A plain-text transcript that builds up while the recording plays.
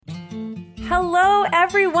Hello,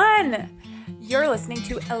 everyone! You're listening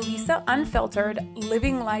to Elisa Unfiltered,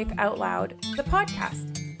 Living Life Out Loud, the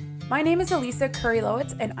podcast. My name is Elisa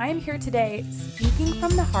Curry-Lowitz, and I am here today speaking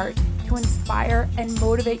from the heart to inspire and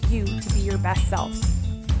motivate you to be your best self.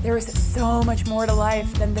 There is so much more to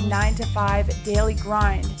life than the 9-to-5 daily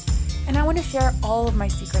grind, and I want to share all of my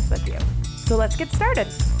secrets with you. So let's get started.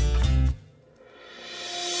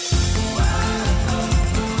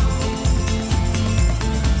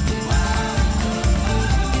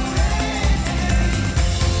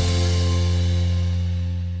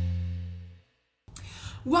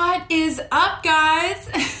 What is up, guys?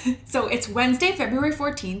 So it's Wednesday, February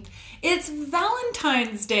 14th. It's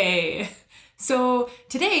Valentine's Day. So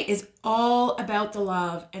today is all about the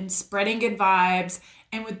love and spreading good vibes.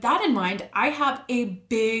 And with that in mind, I have a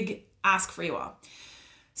big ask for you all.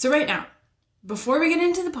 So right now, before we get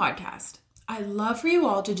into the podcast, I'd love for you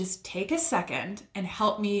all to just take a second and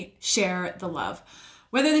help me share the love.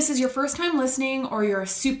 Whether this is your first time listening or you're a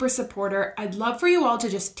super supporter, I'd love for you all to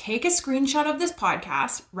just take a screenshot of this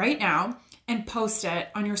podcast right now and post it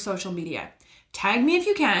on your social media. Tag me if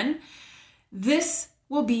you can. This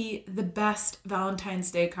will be the best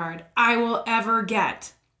Valentine's Day card I will ever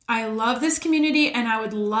get. I love this community and I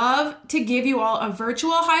would love to give you all a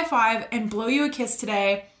virtual high five and blow you a kiss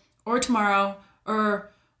today or tomorrow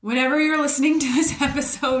or whenever you're listening to this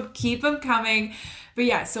episode. Keep them coming. But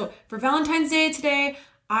yeah, so for Valentine's Day today,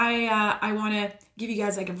 I want to give you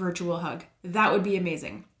guys like a virtual hug. That would be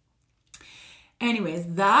amazing. Anyways,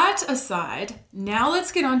 that aside, now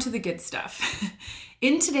let's get on to the good stuff.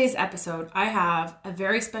 In today's episode, I have a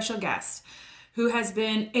very special guest who has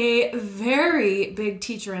been a very big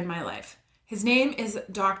teacher in my life. His name is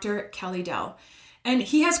Dr. Kelly Dell, and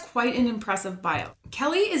he has quite an impressive bio.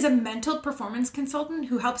 Kelly is a mental performance consultant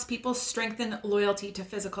who helps people strengthen loyalty to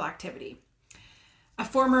physical activity. A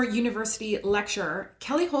former university lecturer,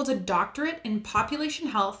 Kelly holds a doctorate in population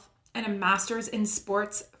health and a master's in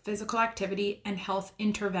sports, physical activity, and health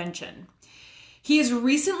intervention. He has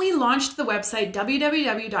recently launched the website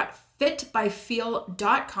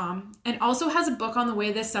www.fitbyfeel.com and also has a book on the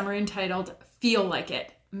way this summer entitled Feel Like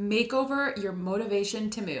It, Makeover Your Motivation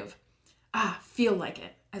to Move. Feel Like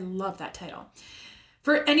It. I love that title.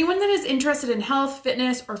 For anyone that is interested in health,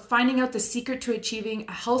 fitness, or finding out the secret to achieving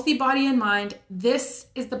a healthy body and mind, this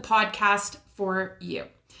is the podcast for you.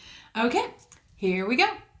 Okay, here we go.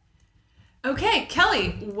 Okay,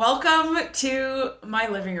 Kelly, welcome to my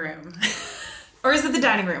living room. Or is it the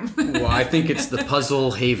dining room? Well, I think it's the Puzzle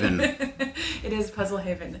Haven. It is Puzzle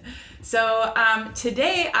Haven. So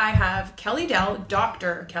today I have Kelly Dell,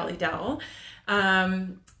 Dr. Kelly Dell,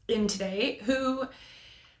 in today, who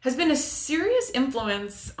has been a serious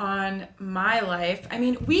influence on my life. I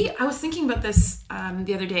mean, I was thinking about this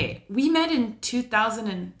the other day. We met in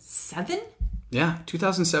 2007? Yeah,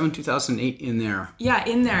 2007, 2008, in there. Yeah,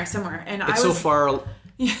 in there somewhere. And it's so far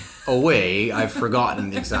away, I've forgotten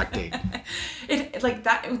the exact date. It like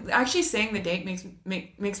that. Actually, saying the date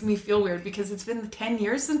makes me feel weird because it's been 10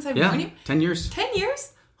 years since I've known you. 10 years. 10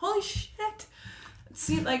 years? Holy shit!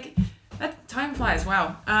 See, like that time flies.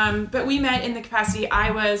 Wow. But we met in the capacity.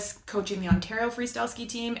 I was coaching the Ontario freestyle ski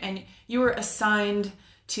team, and you were assigned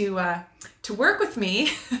to work with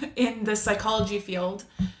me in the psychology field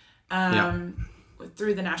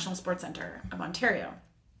through the National Sports Centre of Ontario.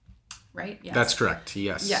 Right? Yes. That's correct.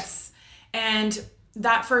 Yes. Yes. And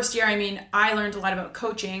that first year, I mean, I learned a lot about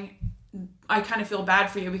coaching. I kind of feel bad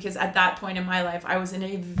for you because at that point in my life, I was in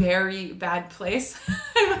a very bad place.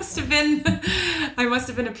 I must have been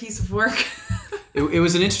a piece of work. It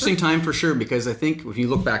was an interesting time for sure, because I think if you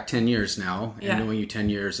look back 10 years now and knowing you 10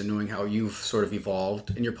 years and knowing how you've sort of evolved,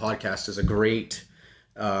 and your podcast is a great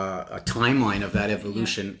a timeline of that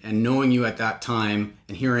evolution, and knowing you at that time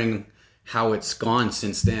and hearing how it's gone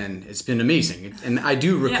since then, it's been amazing. And I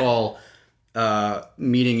do recall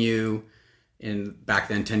meeting you back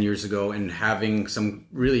then 10 years ago and having some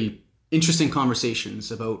really interesting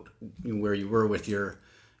conversations about where you were with your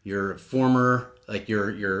former, like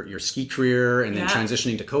your ski career, and then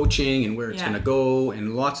transitioning to coaching and where it's going to go,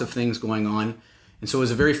 and lots of things going on. And so it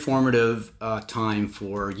was a very formative time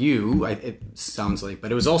for you, it sounds like,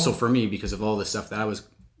 but it was also for me because of all the stuff that was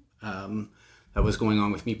going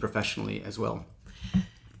on with me professionally as well.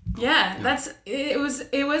 It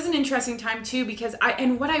was an interesting time too, because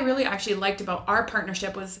what I really actually liked about our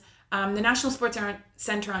partnership was the National Sports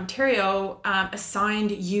Centre Ontario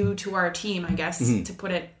assigned you to our team, I guess, to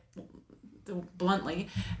put it bluntly.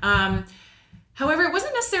 However, it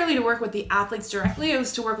wasn't necessarily to work with the athletes directly. It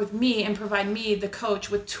was to work with me and provide me, the coach,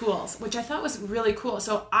 with tools, which I thought was really cool.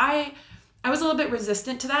 So I I was a little bit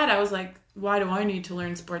resistant to that. I was like, why do I need to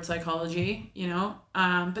learn sports psychology?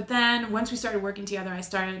 But then once we started working together, I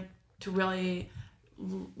started to really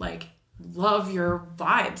like love your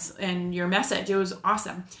vibes and your message. It was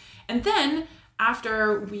awesome. And then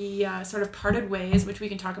after we sort of parted ways, which we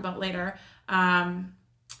can talk about later,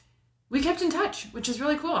 we kept in touch, which is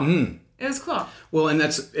really cool. Mm. It was cool. Well, and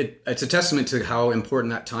it's a testament to how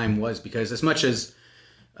important that time was, because as much as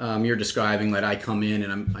you're describing that I come in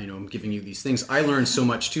and I'm giving you these things, I learned so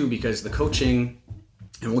much too, because the coaching,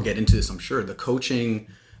 and we'll get into this, I'm sure, the coaching,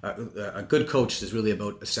 a good coach is really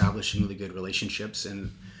about establishing really good relationships,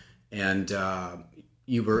 and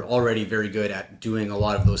you were already very good at doing a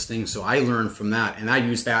lot of those things. So I learned from that, and I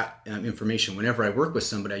use that information whenever I work with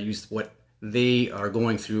somebody. I use what they are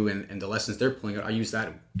going through and the lessons they're pulling out. I use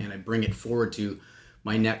that and I bring it forward to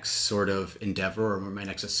my next sort of endeavor or my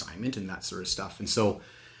next assignment and that sort of stuff. And so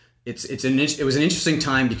it was an interesting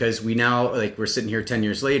time, because we now, like, we're sitting here 10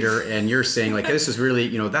 years later and you're saying like, this is really,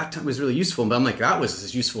 that time was really useful. But I'm like, that was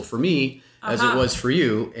as useful for me as it was for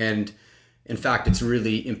you. And in fact, it's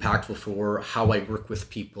really impactful for how I work with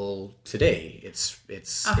people today. It's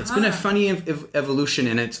been a funny evolution,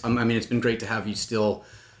 and it's been great to have you still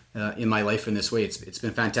in my life in this way. It's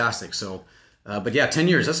been fantastic. So, but yeah, 10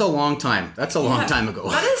 years, that's a long time. That's a long time ago.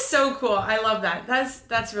 That is so cool. I love that.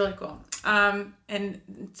 That's really cool. And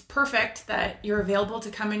it's perfect that you're available to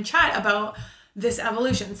come and chat about this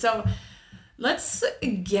evolution. So let's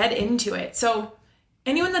get into it. So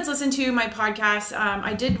anyone that's listened to my podcast,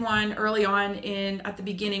 I did one early on at the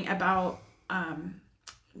beginning about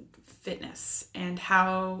fitness and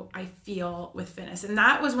how I feel with fitness. And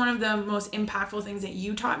that was one of the most impactful things that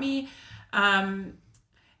you taught me and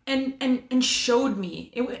showed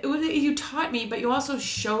me. You taught me, but you also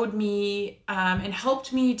showed me and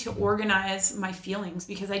helped me to organize my feelings,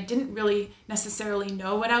 because I didn't really necessarily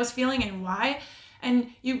know what I was feeling and why. And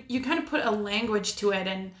you kind of put a language to it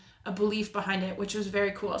and a belief behind it, which was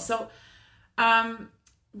very cool. So why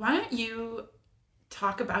don't you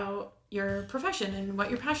talk about your profession and what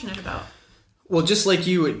you're passionate about? Well, just like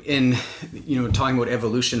you in, talking about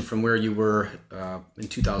evolution from where you were in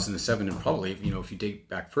 2007, and probably, if you dig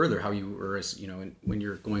back further, how you were as, when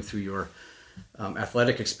you're going through your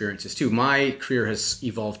athletic experiences too. My career has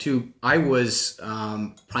evolved too. I was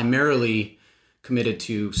primarily committed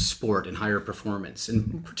to sport and higher performance,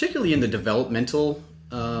 and particularly in the developmental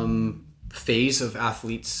phase of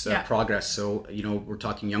athletes' progress. So, we're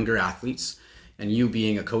talking younger athletes, and you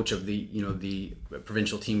being a coach of the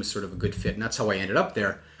provincial team was sort of a good fit. And that's how I ended up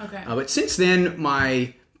there. Okay. But since then,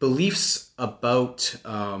 my beliefs about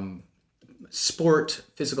sport,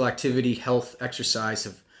 physical activity, health,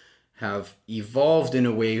 exercise have evolved in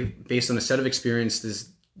a way based on a set of experiences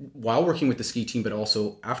while working with the ski team, but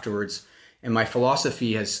also afterwards. And my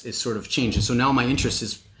philosophy is sort of changed. And so now my interest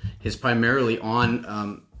is primarily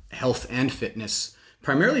on health and fitness,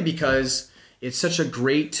 primarily because it's such a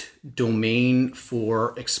great domain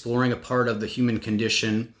for exploring a part of the human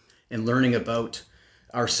condition and learning about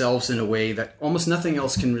ourselves in a way that almost nothing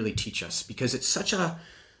else can really teach us, because it's such a,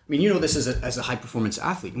 this as a high performance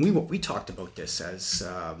athlete. And we talked about this as,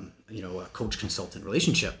 a coach consultant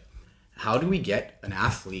relationship. How do we get an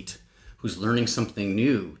athlete who's learning something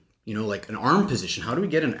new, like an arm position? How do we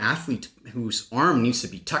get an athlete whose arm needs to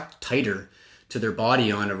be tucked tighter to their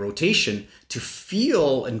body on a rotation to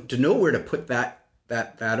feel and to know where to put that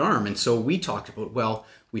arm? And so we talked about,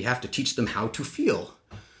 we have to teach them how to feel.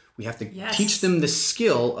 We have to teach them the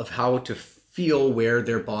skill of how to feel where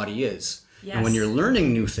their body is. Yes. And when you're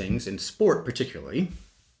learning new things in sport particularly,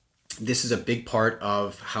 this is a big part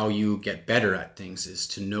of how you get better at things, is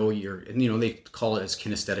to know they call it as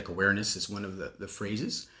kinesthetic awareness is one of the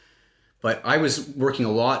phrases. But I was working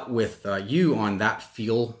a lot with you on that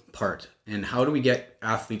feel part. And how do we get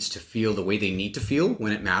athletes to feel the way they need to feel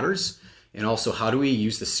when it matters? And also, how do we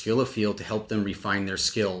use the skill of feel to help them refine their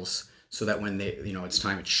skills so that when it's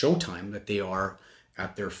showtime, that they are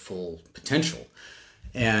at their full potential?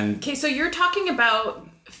 And okay, so you're talking about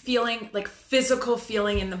feeling, like physical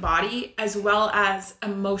feeling in the body as well as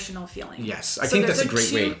emotional feeling. Yes, I think that's a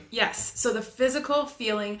great way. Yes, so the physical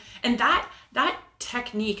feeling, and that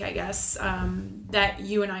technique, I guess, that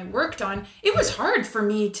you and I worked on, it was hard for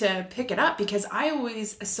me to pick it up, because I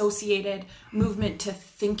always associated movement to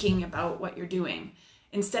thinking about what you're doing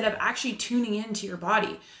instead of actually tuning into your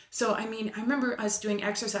body. So, I remember us doing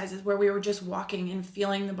exercises where we were just walking and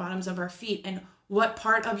feeling the bottoms of our feet and what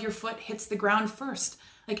part of your foot hits the ground first.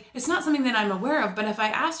 Like, it's not something that I'm aware of, but if I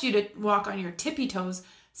asked you to walk on your tippy toes,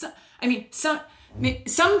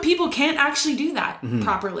 some people can't actually do that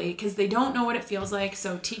properly because they don't know what it feels like.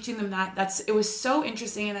 So teaching them it was so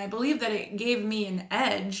interesting. And I believe that it gave me an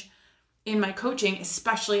edge in my coaching,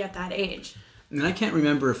 especially at that age. And I can't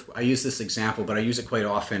remember if I use this example, but I use it quite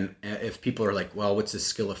often. If people are like, well, what's this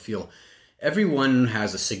skill of feel? Everyone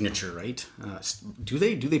has a signature, right? Do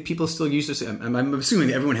they people still use this? I'm assuming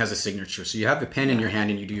that everyone has a signature. So you have the pen in your hand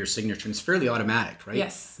and you do your signature, and it's fairly automatic, right?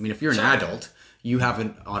 Yes. I mean, if you're an adult, you have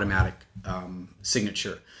an automatic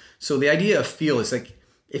signature. So the idea of feel is like,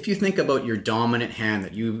 if you think about your dominant hand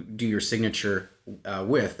that you do your signature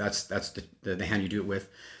with, that's the hand you do it with.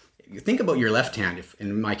 You think about your left hand. If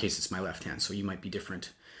in my case it's my left hand, so you might be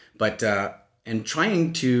different. But and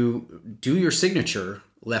trying to do your signature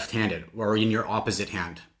left-handed or in your opposite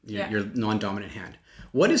hand, your non-dominant hand.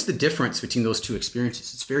 What is the difference between those two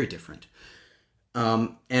experiences? It's very different.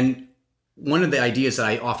 And one of the ideas that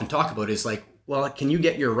I often talk about is like, well, can you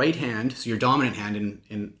get your right hand, so your dominant hand,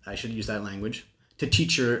 and I should use that language, to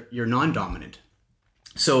teach your non-dominant?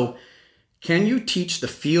 So can you teach the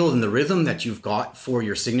feel and the rhythm that you've got for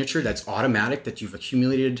your signature that's automatic, that you've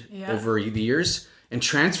accumulated over the years, and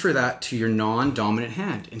transfer that to your non-dominant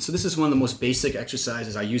hand? And so this is one of the most basic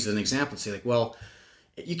exercises I use as an example to say like, well,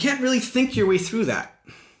 you can't really think your way through that.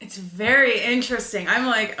 It's very interesting. I'm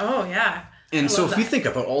like, oh yeah. And so if you think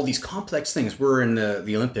about all these complex things, we're in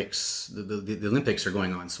the Olympics, the Olympics are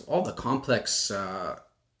going on. So all the complex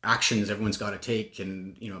actions everyone's got to take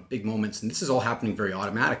and, big moments. And this is all happening very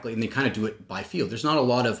automatically. And they kind of do it by feel. There's not a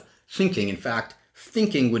lot of thinking. In fact,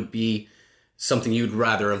 thinking would be something you'd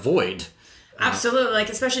rather avoid. Absolutely. Like,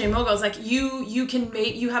 especially in moguls, like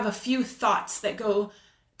you have a few thoughts that go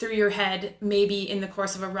through your head, maybe in the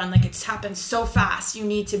course of a run. Like, it's happened so fast. You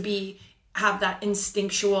need to have that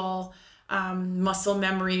instinctual muscle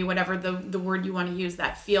memory, whatever the word you want to use,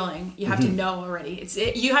 that feeling. You have to know already.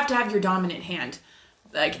 You have to have your dominant hand,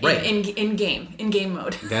 like in game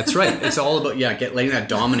mode. That's right. It's all about letting that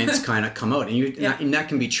dominance kind of come out, and that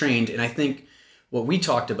can be trained. And I think what we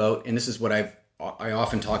talked about, and this is what I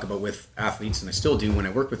often talk about with athletes, and I still do when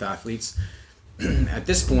I work with athletes. At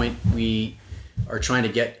this point, we are trying to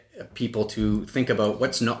get people to think about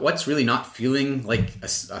what's really not feeling like a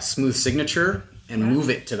smooth signature, and move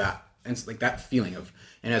it to that, and it's like that feeling of.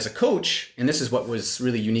 And as a coach, and this is what was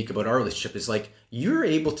really unique about our relationship, is like you're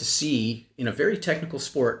able to see in a very technical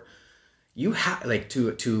sport, you have like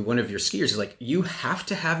to one of your skiers is like, you have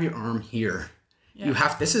to have your arm here.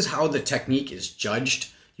 Yeah. This is how the technique is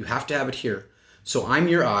judged. You have to have it here. So I'm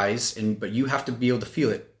your eyes, but you have to be able to feel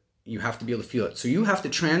it. You have to be able to feel it. So you have to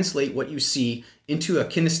translate what you see into a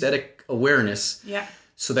kinesthetic awareness. Yeah.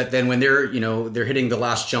 So that then when they're hitting the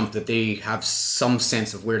last jump, that they have some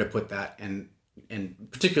sense of where to put that, and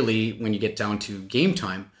particularly when you get down to game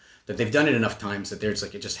time, that they've done it enough times that there's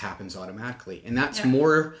like it just happens automatically. And that's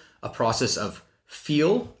more a process of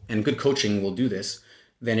feel, and good coaching will do this,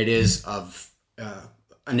 than it is of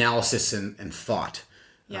analysis and thought.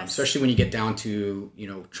 Yes. Especially when you get down to,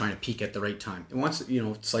 trying to peak at the right time. And once,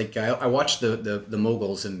 it's like I watched the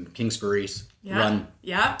moguls and Kingsbury's run.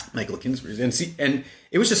 Yeah. Michael Kingsbury's. And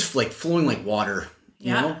it was just like flowing like water,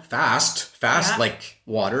 fast like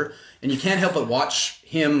water. And you can't help but watch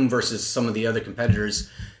him versus some of the other competitors.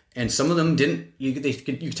 And some of them didn't, you could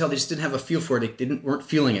tell they just didn't have a feel for it. They weren't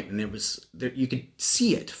feeling it. And you could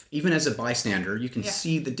see it. Even as a bystander, you can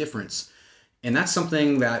see the difference. And that's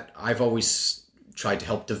something that I've always tried to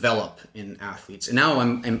help develop in athletes. And now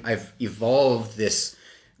I've evolved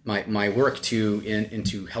my work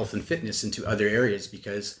into health and fitness, into other areas,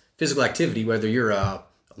 because physical activity, whether you're a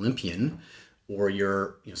Olympian or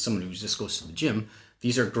you're someone who just goes to the gym,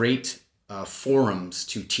 these are great forums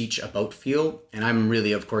to teach about feel. And I'm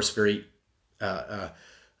really, of course, I'm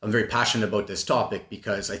very passionate about this topic,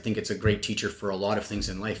 because I think it's a great teacher for a lot of things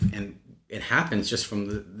in life. And it happens just from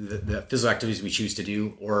the physical activities we choose to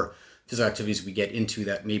do, or physical activities we get into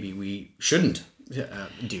that maybe we shouldn't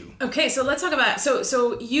do. Okay, so let's talk about,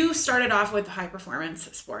 so you started off with high performance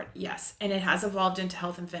sport, yes, and it has evolved into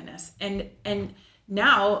health and fitness. And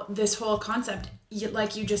now this whole concept,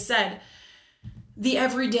 like you just said, the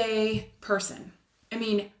everyday person. I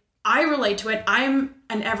mean, I relate to it. I'm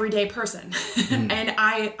an everyday person. And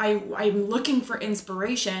I'm looking for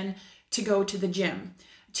inspiration to go to the gym,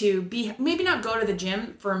 to be, maybe not go to the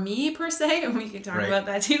gym for me per se, and we can talk about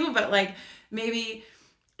that too, but like maybe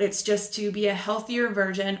it's just to be a healthier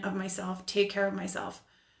version of myself, take care of myself.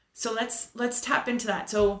 So let's tap into that.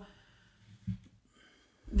 So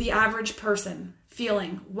the average person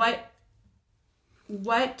feeling,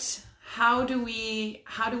 how do we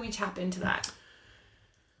tap into that?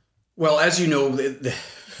 Well, as you know,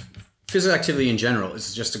 physical activity in general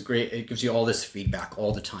is just it gives you all this feedback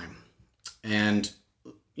all the time. And,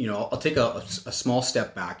 I'll take a small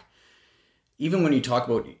step back. Even when you talk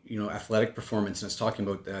about, athletic performance, and it's talking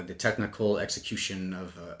about the technical execution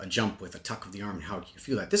of a jump with a tuck of the arm and how you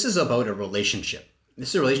feel that. This is about a relationship. This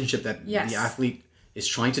is a relationship that the athlete is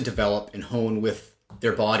trying to develop and hone with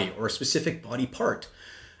their body or a specific body part.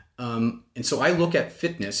 And so I look at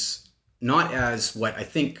fitness not as what I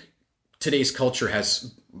think today's culture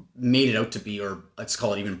has made it out to be, or let's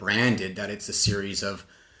call it even branded, that it's a series of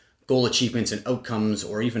goal achievements and outcomes,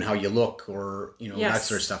 or even how you look, or that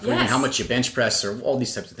sort of stuff, or even how much you bench press, or all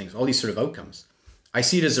these types of things, all these sort of outcomes. I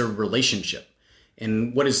see it as a relationship.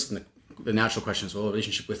 And what is the natural question is, well, a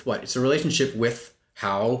relationship with what? It's a relationship with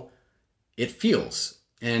how it feels.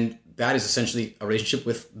 And that is essentially a relationship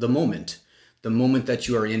with the moment that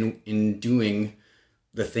you are in doing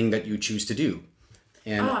the thing that you choose to do.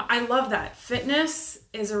 And I love that. Fitness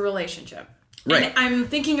is a relationship. Right. And I'm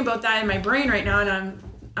thinking about that in my brain right now, and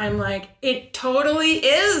I'm like, it totally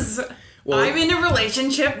is. Well, I'm in a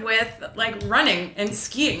relationship with like running and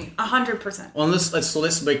skiing 100%. Well,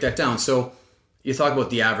 let's break that down. So you talk about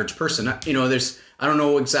the average person. I don't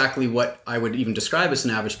know exactly what I would even describe as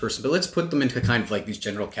an average person, but let's put them into kind of like these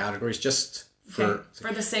general categories just for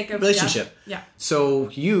the sake of relationship. Yeah. So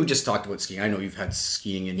you just talked about skiing. I know you've had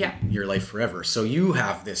skiing in your life forever. So you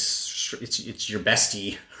have this. It's your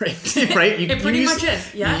bestie, right? Right. It pretty much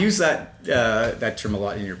is. Yeah. You use that term a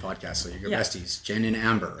lot in your podcast. So your besties, Jen and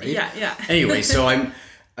Amber, right? Yeah. Anyway, so I'm.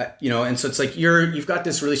 And so it's like you've got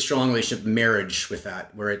this really strong relationship marriage with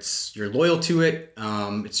that, where you're loyal to it.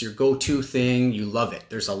 It's your go-to thing. You love it.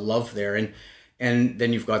 There's a love there, and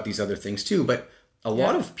then you've got these other things too. But a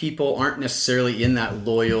lot of people aren't necessarily in that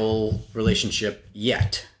loyal relationship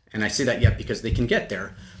yet, and I say that yet because they can get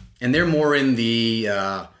there, and they're more in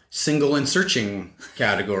the single and searching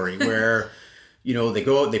category where. They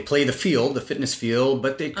go out, they play the fitness field,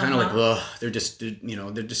 but they kind of they're just,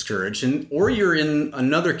 they're discouraged. Or you're in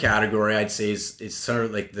another category, I'd say is sort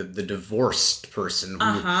of like the divorced person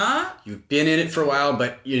who you've been in it for a while,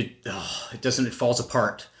 but it falls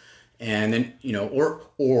apart. And then,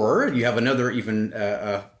 or you have another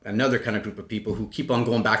kind of group of people who keep on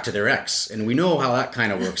going back to their ex. And we know how that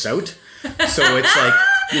kind of works out. So it's like,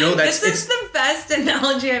 it's the best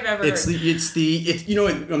analogy I've ever heard. What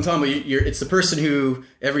I'm talking about. It's the person who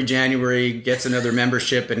every January gets another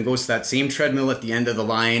membership and goes to that same treadmill at the end of the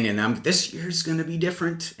line. And this year's going to be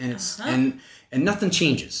different. And it's, and nothing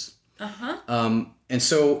changes. And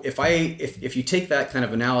so if you take that kind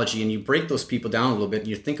of analogy and you break those people down a little bit and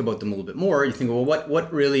you think about them a little bit more, you think, well,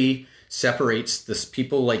 what really separates this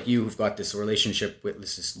people like you who've got this relationship with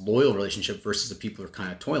this loyal relationship versus the people who are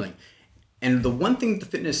kind of toiling. And the one thing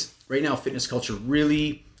fitness culture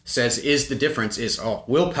really says is the difference is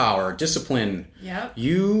willpower, discipline. Yeah.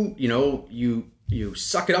 You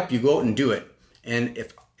suck it up, you go out and do it. And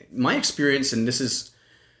if my experience, and this is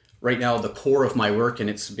right now the core of my work, and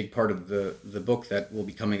it's a big part of the book that will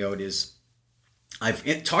be coming out, is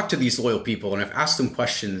I've talked to these loyal people and I've asked them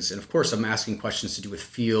questions. And of course, I'm asking questions to do with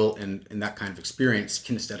feel and that kind of experience,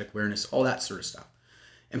 kinesthetic awareness, all that sort of stuff.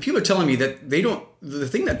 And people are telling me that the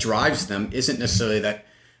thing that drives them isn't necessarily that,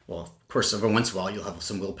 well, of course, every once in a while you'll have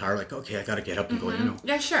some willpower, like, okay, I got to get up and go,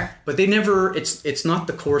 Yeah, sure. But it's not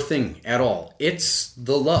the core thing at all. It's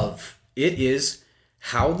the love. It is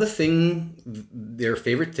how their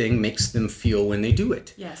favorite thing makes them feel when they do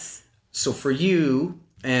it. Yes. So for you,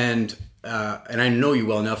 and I know you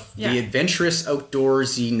well enough, the adventurous,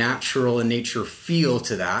 outdoorsy, natural in nature feel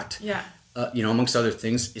to that. Yeah. Amongst other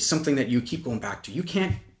things, is something that you keep going back to. You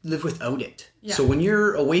can't live without it. Yeah. So when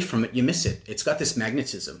you're away from it, you miss it. It's got this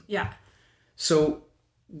magnetism. Yeah. So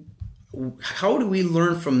how do we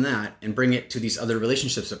learn from that and bring it to these other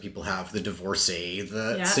relationships that people have, the divorcee,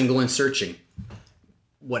 the single and searching?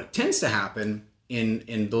 What tends to happen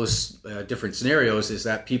in those different scenarios is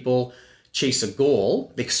that people chase a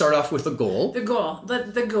goal. They start off with a goal. The goal.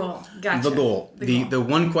 Gotcha. The goal. The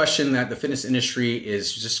one question that the fitness industry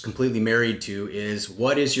is just completely married to is,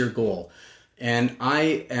 what is your goal? And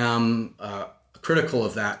I am critical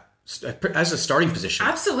of that as a starting position.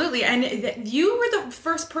 Absolutely. And you were the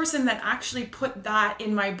first person that actually put that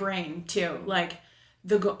in my brain too. Like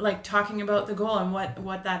talking about the goal and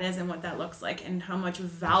what that is and what that looks like and how much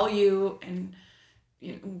value and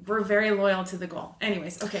we're very loyal to the goal.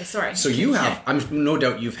 Anyways, okay, sorry. So you have, I'm no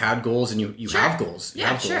doubt you've had goals and you sure. have goals. You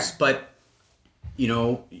have goals. Sure. But,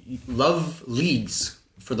 love leads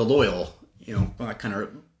for the loyal.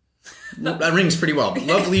 That rings pretty well.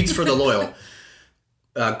 Love leads for the loyal.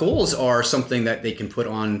 Goals are something that they can put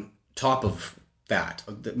on top of that.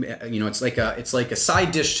 It's like a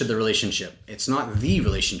side dish to the relationship. It's not the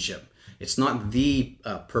relationship. It's not the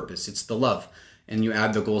purpose. It's the love. And you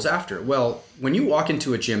add the goals after. Well, when you walk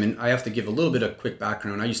into a gym, and I have to give a little bit of quick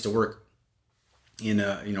background. I used to work in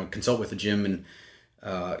consult with a gym, and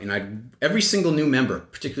every single new member,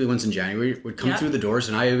 particularly ones in January, would come through the doors,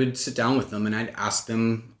 and I would sit down with them and I'd ask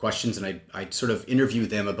them questions, and I'd sort of interview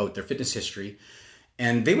them about their fitness history.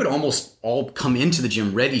 And they would almost all come into the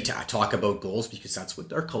gym ready to talk about goals, because that's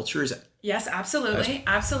what our culture is. Yes, absolutely.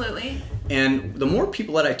 Absolutely. And the more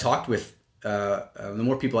people that I talked with, the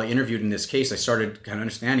more people I interviewed in this case, I started kind of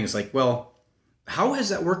understanding. It's like, well, how has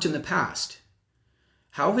that worked in the past?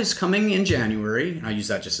 How has coming in January, and I use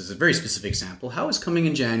that just as a very specific example, how has coming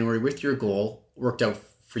in January with your goal worked out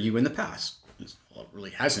for you in the past? Well, it really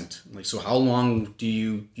hasn't. Like, so how long do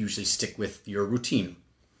you usually stick with your routine?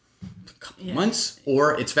 A couple months,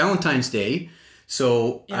 or it's Valentine's Day.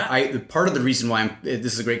 So part of the reason why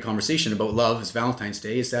this is a great conversation about love is Valentine's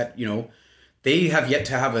Day, is that, they have yet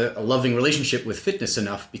to have a loving relationship with fitness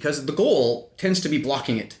enough, because the goal tends to be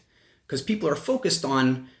blocking it, because people are focused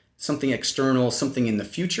on something external, something in the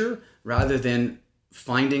future, rather than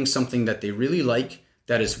finding something that they really like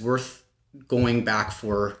that is worth going back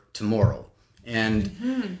for tomorrow.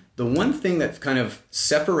 And the one thing that kind of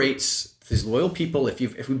separates these loyal people,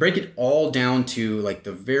 if we break it all down to like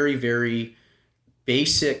the very, very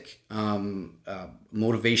basic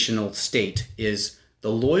motivational state, is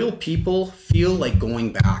the loyal people feel like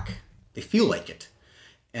going back. They feel like it,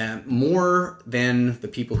 and more than the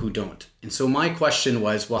people who don't. And so my question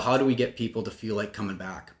was, well, how do we get people to feel like coming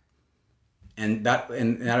back? And that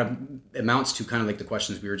amounts to kind of like the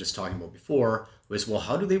questions we were just talking about before, was, well,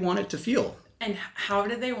 how do they want it to feel? And how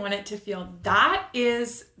do they want it to feel?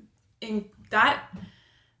 That's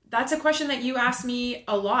a question that you asked me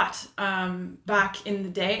a lot back in the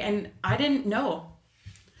day, and I didn't know.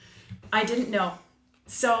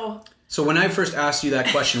 So when I first asked you that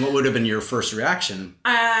question, what would have been your first reaction?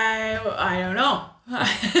 I don't know.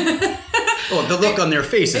 Well, the look on their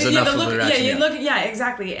face is enough of a reaction. Yeah,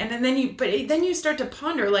 exactly. And then you start to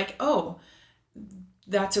ponder, like, oh,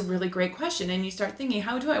 that's a really great question. And you start thinking,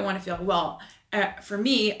 how do I want to feel? Well, for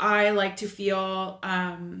me, I like to feel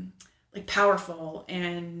like powerful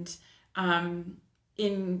and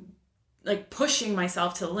in like pushing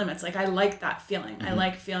myself to the limits. Like, I like that feeling. I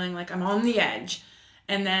like feeling like I'm on the edge.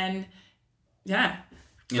 And then, And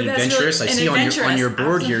adventurous. I see on your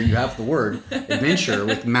board here, you have the word adventure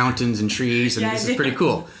with mountains and trees, and this is pretty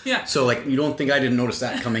cool. Yeah. So like, you don't think I didn't notice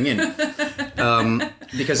that coming in,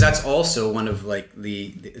 because that's also one of like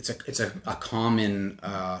it's a common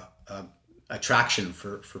attraction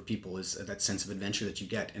for people, is that sense of adventure that you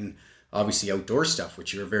get, and obviously outdoor stuff,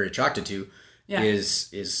 which you're very attracted to.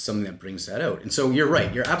 Is something that brings that out. And so you're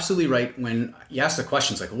right. You're absolutely right. When you ask the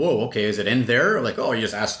questions like, whoa, okay, is it end there? Like, oh, you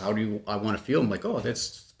just asked, how do I want to feel? I'm like, oh,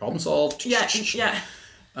 that's problem solved. Yeah.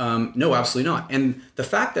 No, absolutely not. And the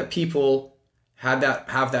fact that people have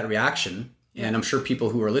that reaction, and I'm sure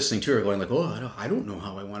people who are listening to are going like, oh, I don't know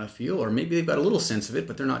how I want to feel, or maybe they've got a little sense of it,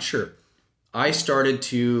 but they're not sure. I started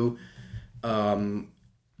to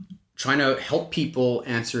trying to help people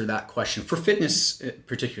answer that question for fitness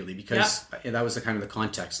particularly, because that was the kind of the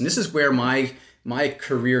context. And this is where my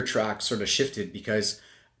career track sort of shifted, because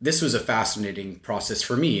this was a fascinating process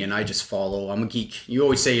for me, and I just follow. I'm a geek. You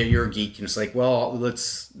always say you're a geek, and it's like, well,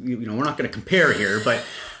 let's, we're not going to compare here, but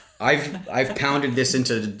I've pounded this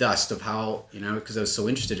into the dust of how, because I was so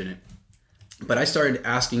interested in it. But I started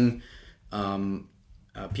asking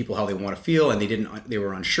people how they want to feel, and they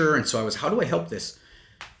were unsure. And so how do I help this?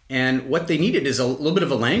 And what they needed is a little bit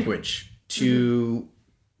of a language to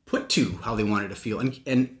put to how they wanted to feel.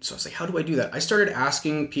 And so I was like, how do I do that? I started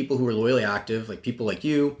asking people who were loyally active, like people like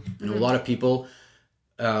you, a lot of people,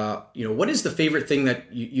 what is the favorite thing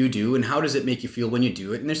that you do, and how does it make you feel when you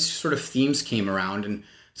do it? And there's sort of themes came around, and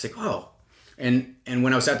it's like, oh. And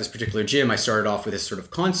when I was at this particular gym, I started off with this sort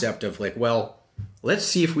of concept of like, well, let's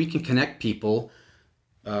see if we can connect people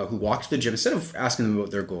who walk to the gym. Instead of asking them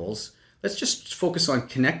about their goals, let's just focus on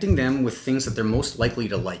connecting them with things that they're most likely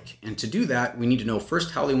to like. And to do that, we need to know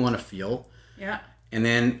first how they want to feel. Yeah. And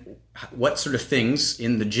then what sort of things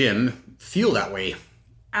in the gym feel that way.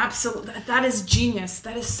 Absolutely. That is genius.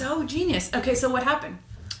 That is so genius. Okay, so what happened?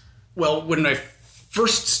 Well, when I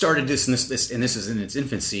first started this, and this is in its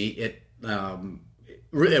infancy, it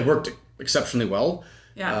worked exceptionally well.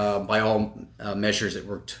 Yeah. By all measures, it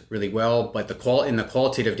worked really well. But in the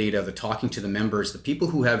qualitative data, the talking to the members, the people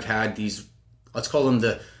who have had these, let's call them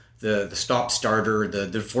the stop starter, the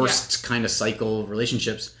divorced kind of cycle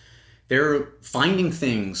relationships, they're finding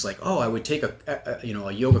things like, oh, I would take a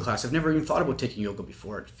yoga class. I've never even thought about taking yoga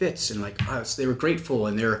before. It fits, and like they were grateful,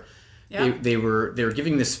 and they were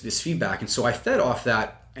giving this feedback, and so I fed off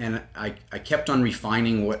that, and I kept on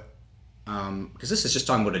refining what. Because this is just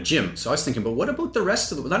talking about a gym. So I was thinking, but what about the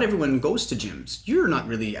rest of not everyone goes to gyms. You're not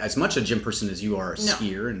really as much a gym person as you are a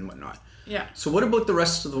skier and whatnot. Yeah. So what about the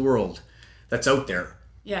rest of the world that's out there?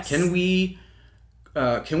 Yes. Can we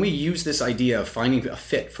use this idea of finding a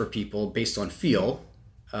fit for people based on feel?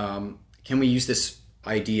 Can we use this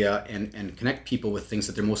idea and connect people with things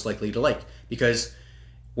that they're most likely to like? Because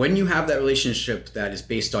when you have that relationship that is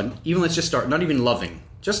based on, even let's just start, not even loving,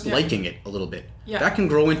 just liking it a little bit. Yeah. That can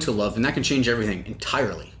grow into love, and that can change everything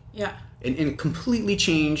entirely. Yeah. And completely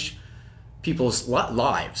change people's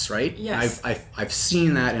lives, right? Yes. I've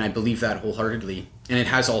seen that, and I believe that wholeheartedly. And it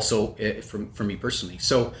has also for me personally.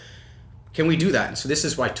 So can we do that? And so this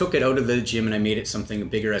is why I took it out of the gym and I made it something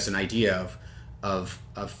bigger as an idea of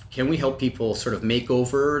can we help people sort of make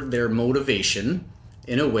over their motivation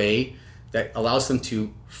in a way that allows them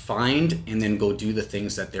to find and then go do the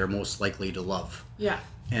things that they're most likely to love. Yeah.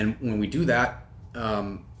 And when we do that,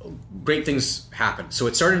 great things happen. So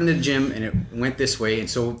it started in the gym and it went this way. And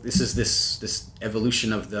so this is this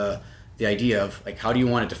evolution of the idea of like, how do you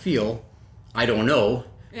want it to feel? I don't know.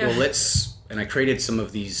 Yeah. Well, and I created some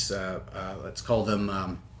of these, let's call them,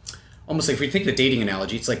 almost like if we take the dating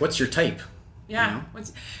analogy, it's like, what's your type? Yeah. You know?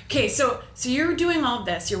 Okay. So you're doing all of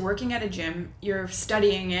this, you're working at a gym, you're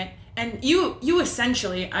studying it, and you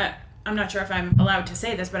essentially, I'm not sure if I'm allowed to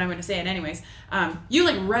say this, but I'm going to say it anyways. You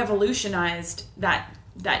like revolutionized that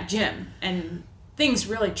gym, and things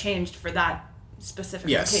really changed for that specific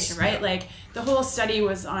location, right? Yeah. Like the whole study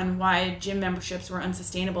was on why gym memberships were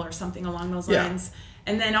unsustainable or something along those lines.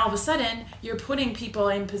 And then all of a sudden, you're putting people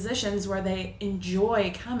in positions where they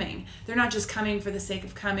enjoy coming. They're not just coming for the sake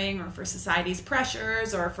of coming or for society's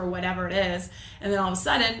pressures or for whatever it is. And then all of a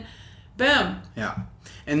sudden, boom. Yeah.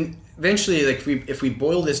 And eventually, like if we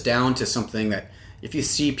boil this down to something that if you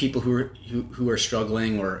see people who are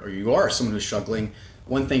struggling or you are someone who's struggling,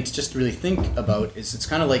 one thing to just really think about is it's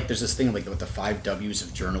kind of like there's this thing like with the 5 W's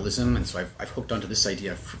of journalism. And so I've hooked onto this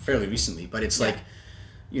idea fairly recently, but it's like,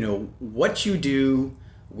 you know, what you do,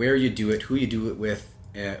 where you do it, who you do it with,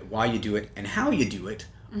 why you do it, and how you do it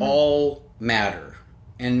all matter.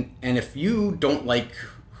 And if you don't like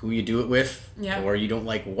who you do it with, or you don't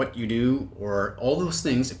like what you do, or all those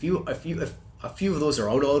things, if a few of those are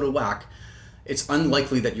out of whack, it's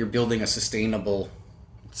unlikely that you're building a sustainable,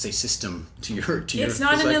 say, system to your It's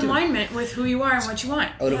not in alignment with who you are and what you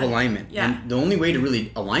want. Out of alignment. Yeah. And the only way to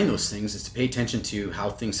really align those things is to pay attention to how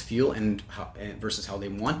things feel and versus how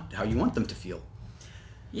you want them to feel.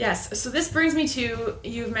 Yes. So this brings me to,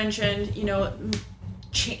 you've mentioned, you know,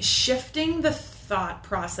 shifting the thought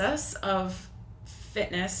process of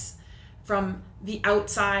fitness from the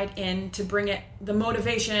outside in to bring the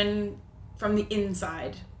motivation from the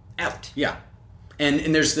inside out. Yeah.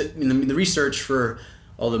 And there's the research for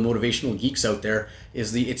all the motivational geeks out there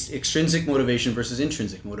is it's extrinsic motivation versus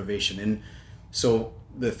intrinsic motivation. And so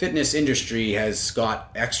the fitness industry has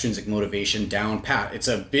got extrinsic motivation down pat. It's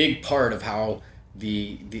a big part of how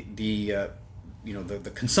the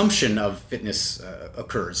consumption of fitness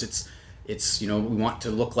occurs. It's we want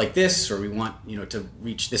to look like this, or we want to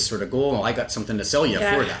reach this sort of goal. Well, I got something to sell you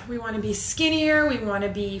for that. We want to be skinnier. We want to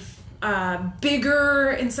be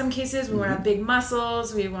bigger in some cases. We want to have big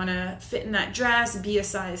muscles. We want to fit in that dress, be a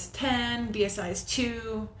size 10, be a size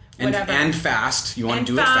 2, whatever. And fast. You want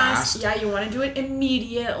to do it fast. Yeah, you want to do it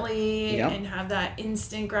immediately and have that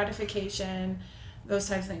instant gratification. Those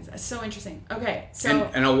types of things. That's so interesting. Okay, so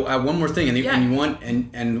and I'll add one more thing.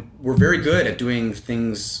 And we're very good at doing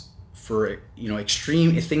things for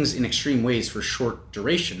extreme things in extreme ways for short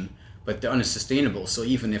duration, but they're unsustainable. So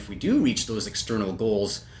even if we do reach those external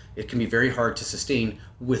goals, it can be very hard to sustain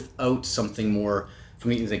without something more from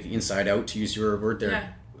the inside out, to use your word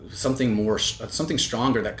there. Something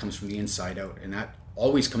stronger that comes from the inside out, and that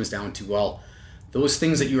always comes down to those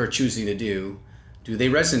things that you are choosing to do. Do they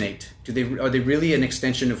resonate? Are they really an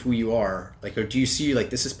extension of who you are? Like, or do you see like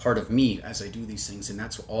this is part of me as I do these things, and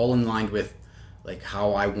that's all in line with like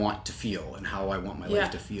how I want to feel and how I want my life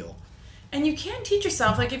to feel. And you can teach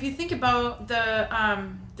yourself, like if you think about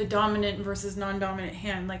the dominant versus non-dominant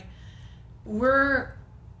hand, like our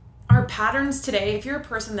patterns today, if you're a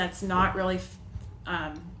person that's not really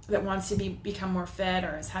that wants to become more fit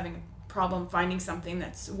or is having a problem finding something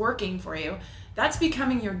that's working for you, that's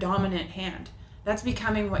becoming your dominant hand. That's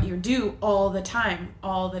becoming what you do all the time.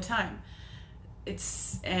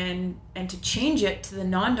 It's and to change it to the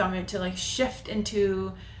non-dominant, to like shift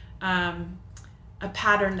into a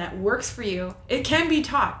pattern that works for you, it can be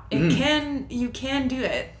taught. You can do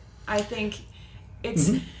it. I think it's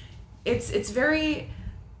very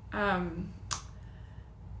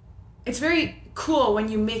it's very cool when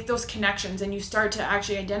you make those connections and you start to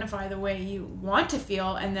actually identify the way you want to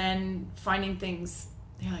feel, and then finding things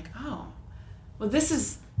you're like, oh, well, this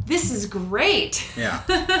is great. Yeah.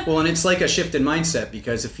 Well, and it's like a shift in mindset,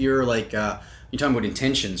 because if you're like you're talking about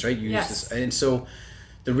intentions, right? You use this, and so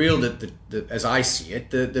the real, the as I see it,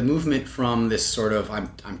 the movement from this sort of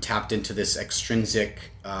I'm tapped into this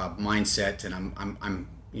extrinsic mindset, and I'm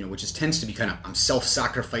which tends to be kind of I'm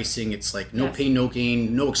self-sacrificing. It's like no pain, no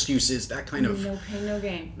gain, no excuses, that kind of no pain, no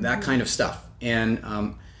gain, that kind of stuff. And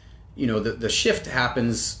the shift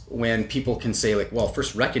happens when people can say like, well,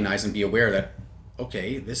 first recognize and be aware that,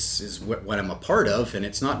 okay, this is what I'm a part of, and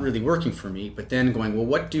it's not really working for me. But then going, well,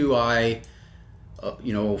 what do I,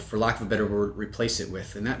 for lack of a better word, replace it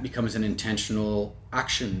with? And that becomes an intentional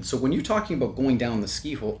action. So when you're talking about going down the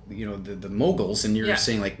ski hole, the moguls, and you're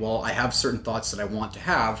saying like, well, I have certain thoughts that I want to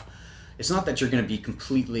have, it's not that you're going to be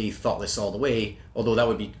completely thoughtless all the way, although that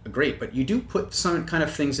would be great, but you do put some kind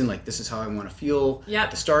of things in, like, this is how I want to feel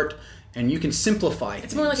at the start. And you can simplify things.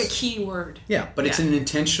 It's more like a key word. Yeah, but it's an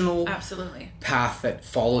intentional absolutely path that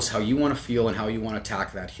follows how you want to feel and how you want to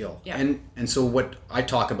attack that hill. Yeah. And so what I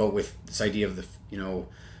talk about with this idea of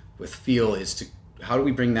with feel is to how do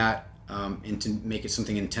we bring that and to make it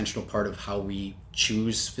something intentional part of how we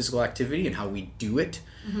choose physical activity and how we do it,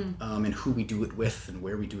 and who we do it with and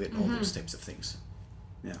where we do it and all those types of things.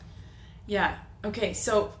 Yeah. Yeah. Okay,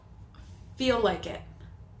 so Feel Like It,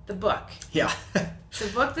 the book. Yeah. The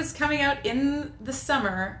book that's coming out in the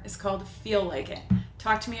summer is called Feel Like It.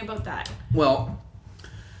 Talk to me about that. Well,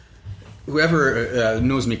 whoever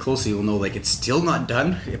knows me closely will know like it's still not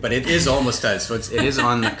done, but it is almost done. So it is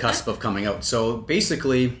on the cusp of coming out. So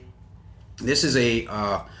basically, this is a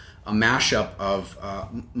mashup of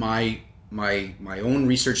my own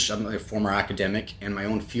research. I'm a former academic, and my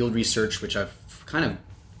own field research, which I've kind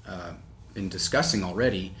of been discussing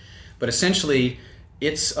already. But essentially,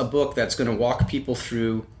 it's a book that's going to walk people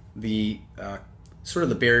through the sort of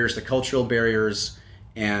the barriers, the cultural barriers,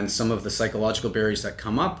 and some of the psychological barriers that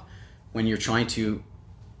come up when you're trying to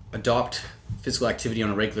adopt physical activity on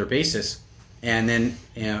a regular basis. And then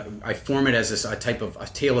I form it as a type of a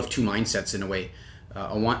tale of two mindsets in a way.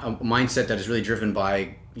 A mindset that is really driven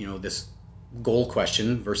by this goal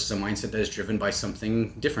question versus a mindset that is driven by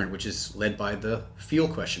something different, which is led by the feel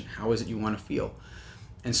question. How is it you want to feel?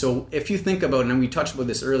 And so if you think about, and we touched about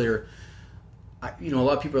this earlier, a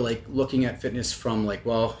lot of people are like looking at fitness from like,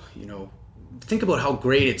 well, think about how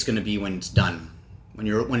great it's going to be when it's done.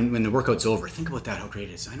 When the workout's over, think about that, how great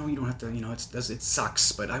it is. I know you don't have to, it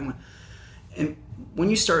sucks, but and when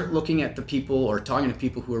you start looking at the people or talking to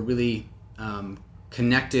people who are really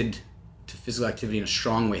connected to physical activity in a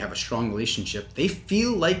strong way, have a strong relationship, they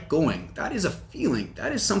feel like going. That is a feeling.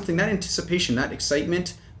 That is something, that anticipation, that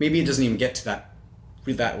excitement. Maybe it doesn't even get to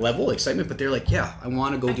that level excitement, but they're like, yeah, I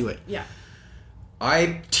want to go do it. Yeah.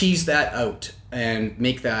 I tease that out and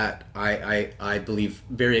make that, I believe,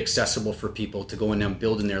 very accessible for people to go and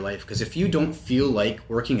build in their life. Because if you don't feel like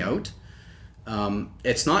working out,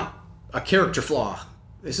 it's not a character flaw.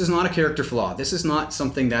 This is not a character flaw. This is not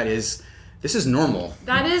something this is normal.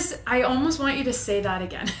 That is, I almost want you to say that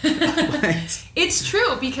again. Right. It's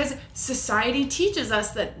true, because society teaches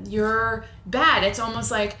us that you're bad. It's almost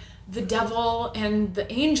like the devil and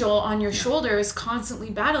the angel on your shoulder is constantly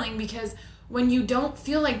battling, because when you don't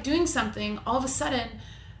feel like doing something, all of a sudden,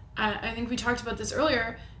 I think we talked about this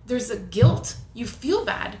earlier, there's a guilt. You feel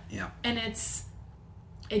bad. Yeah. And it's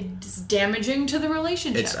damaging to the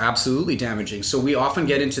relationship. It's absolutely damaging. So we often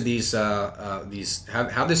get into these have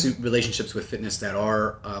these relationships with fitness that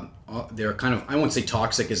are they're kind of, I won't say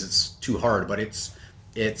toxic as it's too hard, but it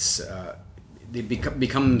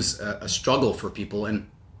becomes a struggle for people. And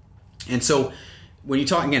so when you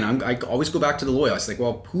talk again, I always go back to the loyal. It's like,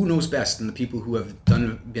 well, who knows best than the people who have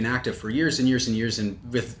been active for years and years and years, and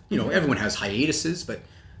with everyone has hiatuses, but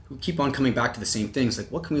who keep on coming back to the same things. Like,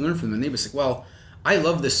 what can we learn from them? And they was like, well, I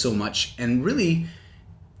love this so much, and really,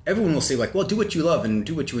 everyone will say like, well, do what you love and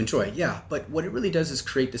do what you enjoy. Yeah, but what it really does is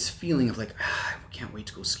create this feeling of like, I can't wait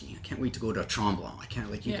to go skiing. I can't wait to go to Tremblant. I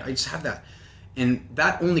can't I just have that, and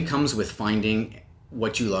that only comes with finding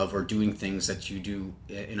what you love or doing things that you do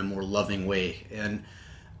in a more loving way. And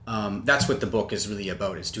that's what the book is really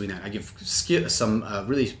about, is doing that. I give some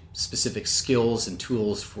really specific skills and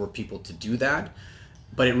tools for people to do that,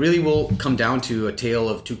 but it really will come down to a tale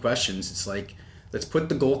of two questions. It's like, let's put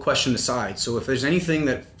the goal question aside. So if there's anything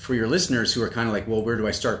that for your listeners who are kind of like, well, where do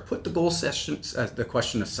I start? Put the goal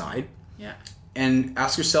question aside. Yeah. and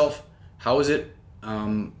ask yourself, how is it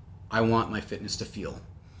I want my fitness to feel?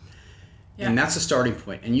 Yeah. And that's the starting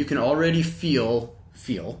point. And you can already feel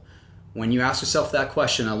when you ask yourself that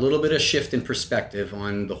question, a little bit of shift in perspective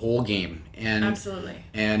on the whole game. And absolutely.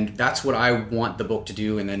 And that's what I want the book to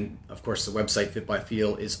do. And then, of course, the website Fit by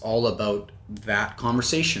Feel is all about that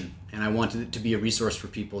conversation. And I wanted it to be a resource for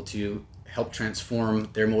people to help transform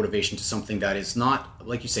their motivation to something that is not,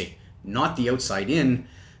 like you say, not the outside in,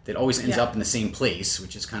 that always ends up in the same place,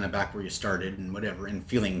 which is kind of back where you started and whatever, and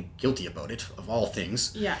feeling guilty about it, of all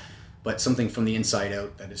things. Yeah. But something from the inside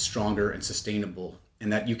out that is stronger and sustainable,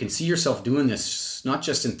 and that you can see yourself doing this not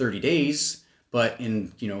just in 30 days, but in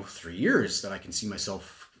 3 years, that I can see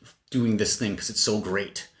myself doing this thing because it's so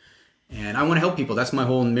great. And I want to help people. That's my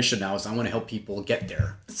whole mission now, is I want to help people get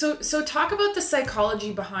there. So talk about the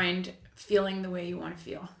psychology behind feeling the way you want to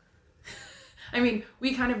feel. I mean,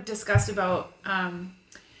 we kind of discussed about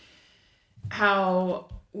how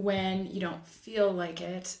when you don't feel like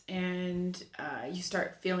it and you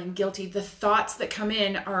start feeling guilty, the thoughts that come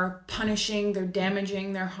in are punishing, they're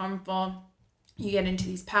damaging, they're harmful. You get into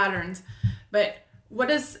these patterns. But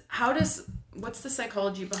what's the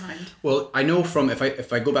psychology behind? Well, I know from,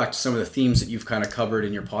 if I go back to some of the themes that you've kind of covered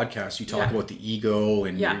in your podcast, you talk about the ego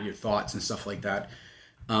and your thoughts and stuff like that.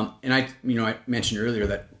 And I mentioned earlier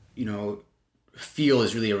that, feel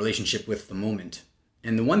is really a relationship with the moment.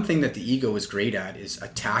 And the one thing that the ego is great at is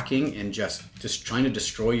attacking and just trying to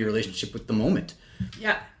destroy your relationship with the moment.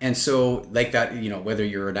 Yeah. And so like that, whether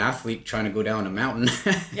you're an athlete trying to go down a mountain,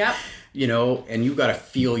 yep. And you got to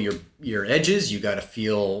feel your edges, you got to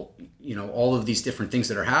feel, all of these different things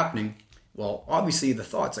that are happening. Well, obviously the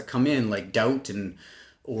thoughts that come in, like doubt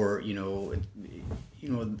or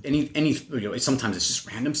sometimes it's just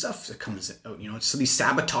random stuff that comes out, so these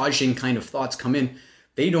sabotaging kind of thoughts come in.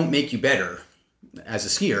 They don't make you better as a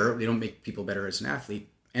skier, they don't make people better as an athlete,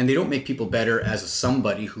 and they don't make people better as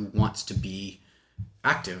somebody who wants to be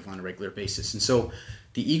active on a regular basis. And so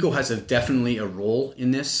the ego has definitely a role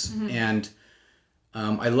in this. Mm-hmm. And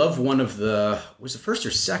I love one of was the first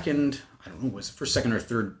or second, I don't know, was the first, second, or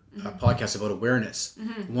third podcast about awareness.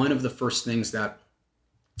 Mm-hmm. One of the first things that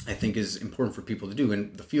I think is important for people to do,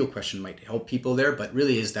 and the feel question might help people there, but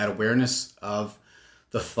really is that awareness of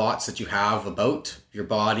the thoughts that you have about your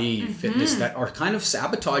body, fitness, that are kind of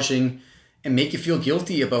sabotaging and make you feel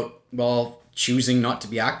guilty about, choosing not to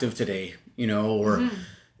be active today, or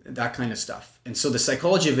that kind of stuff. And so the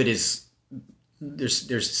psychology of it is,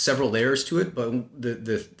 there's several layers to it, but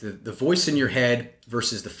the voice in your head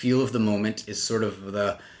versus the feel of the moment is sort of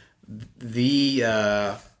the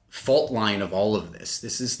fault line of all of this.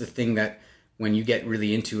 This is the thing that when you get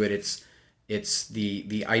really into it, it's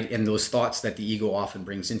the and those thoughts that the ego often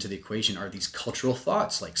brings into the equation are these cultural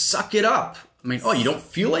thoughts like suck it up. I mean, you don't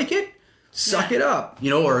feel like it? Suck it up,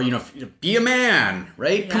 or be a man,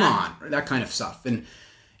 right? Yeah. Come on, that kind of stuff. And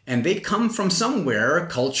they come from somewhere,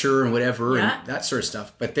 culture and whatever, and that sort of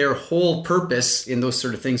stuff. But their whole purpose in those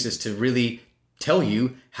sort of things is to really tell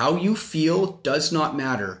you how you feel does not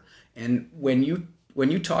matter. And when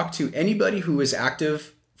you talk to anybody who is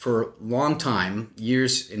active for a long time,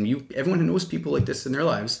 years, and everyone who knows people like this in their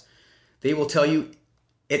lives, they will tell you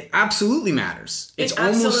it absolutely matters.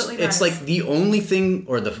 It's like the only thing,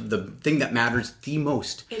 or the thing that matters the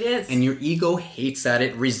most. It is. And your ego hates that.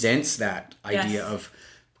 It resents that idea of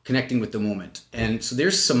connecting with the moment. And so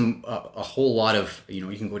there's a whole lot of, you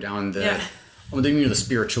can go down the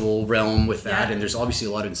spiritual realm with that. Yeah. And there's obviously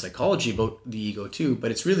a lot in psychology about the ego too,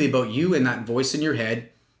 but it's really about you and that voice in your head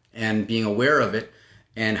and being aware of it,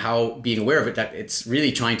 and how being aware of it, that it's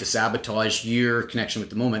really trying to sabotage your connection with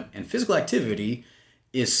the moment. And physical activity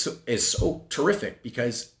is so terrific,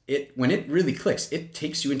 because when it really clicks, it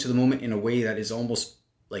takes you into the moment in a way that is almost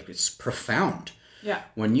like it's profound. Yeah.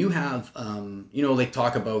 When you have, they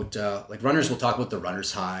talk about, like runners will talk about the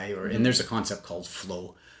runner's high, and there's a concept called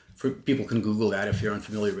flow. People can Google that if you're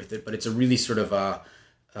unfamiliar with it, but it's a really sort of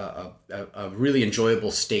a really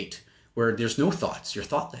enjoyable state where there's no thoughts, you're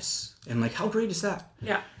thoughtless. And like, how great is that?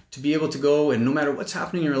 Yeah. To be able to go, and no matter what's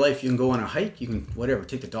happening in your life, you can go on a hike, you can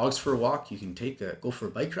take the dogs for a walk, you can go for a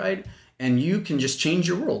bike ride, and you can just change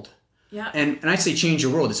your world. Yeah. And I say change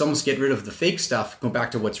your world, it's almost get rid of the fake stuff, go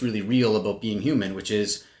back to what's really real about being human, which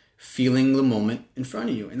is feeling the moment in front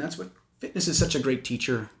of you. And that's what fitness is, such a great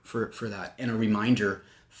teacher for that, and a reminder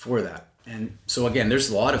for that. And so again,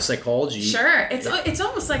 there's a lot of psychology. Sure. It's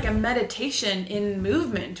almost like a meditation in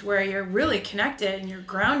movement, where you're really connected and you're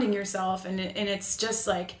grounding yourself, and it's just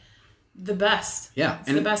like the best. Yeah.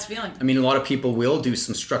 It's the best feeling. I mean, a lot of people will do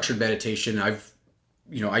some structured meditation.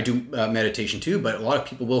 I do meditation too, but a lot of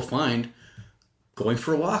people will going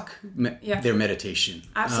for a walk, their meditation.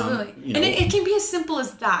 Absolutely. And it can be as simple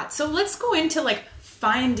as that. So let's go into like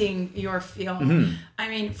finding your feel. I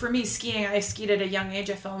mean, for me, skiing, I skied at a young age.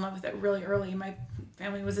 I fell in love with it really early. My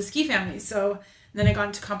family was a ski family. So then I got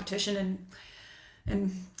into competition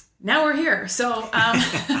and now we're here. So,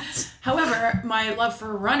 however, my love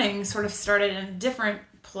for running sort of started in a different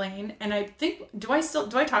plane. And I think, do I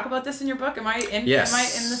talk about this in your book? Am I in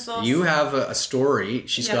this little... You have a story.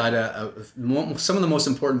 She's got some of the most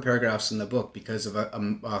important paragraphs in the book because of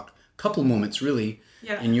a couple moments really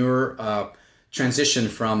in your transition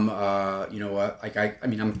from,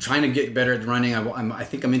 I'm trying to get better at running. I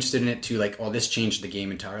think I'm interested in it too. Like, this changed the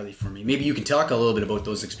game entirely for me. Maybe you can talk a little bit about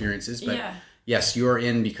those experiences, but yes, you're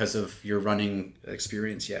in because of your running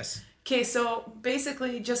experience. Yes. Okay, so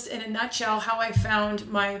basically, just in a nutshell, how I found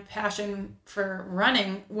my passion for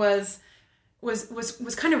running was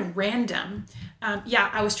kind of random.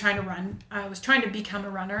 I was trying to run. I was trying to become a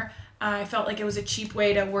runner. I felt like it was a cheap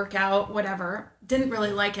way to work out, whatever. Didn't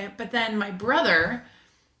really like it. But then my brother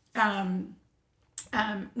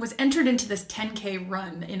was entered into this 10K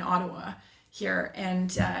run in Ottawa here,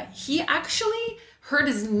 and he actually hurt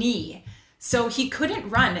his knee. So he couldn't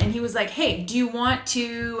run, and he was like, "Hey, do you want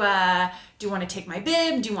to take my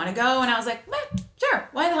bib? Do you want to go?" And I was like, "Sure,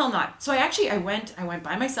 why the hell not?" So I went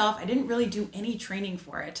by myself. I didn't really do any training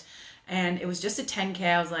for it, and it was just a 10K.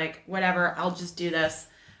 I was like, "Whatever, I'll just do this."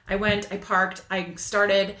 I went, I parked, I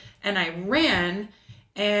started, and I ran,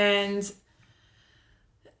 and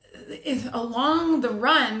along the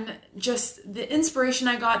run, just the inspiration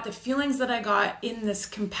I got, the feelings that I got in this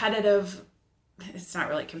competitive. It's not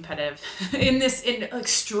really competitive in like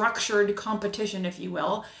structured competition, if you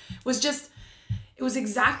will, it was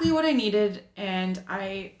exactly what I needed. And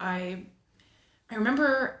I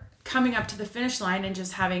remember coming up to the finish line and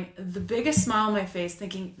just having the biggest smile on my face,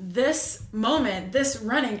 thinking this moment, this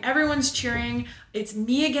running, everyone's cheering. It's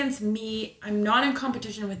me against me. I'm not in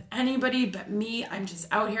competition with anybody but me. I'm just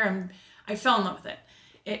out here. I fell in love with it.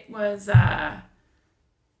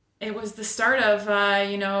 It was the start of,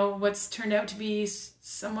 what's turned out to be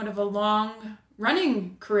somewhat of a long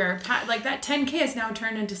running career. Like that 10K has now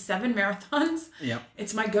turned into 7 marathons. Yeah.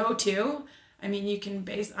 It's my go-to. I mean,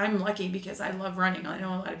 I'm lucky because I love running. I know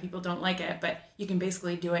a lot of people don't like it, but you can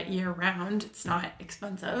basically do it year round. It's not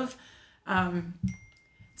expensive.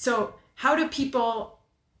 So how do people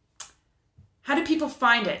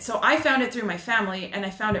find it? So I found it through my family and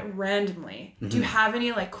I found it randomly. Mm-hmm. Do you have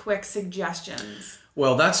any like quick suggestions?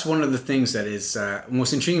 Well, that's one of the things that is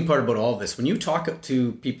most intriguing part about all of this. When you talk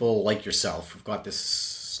to people like yourself who've got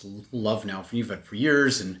this love now for you've had for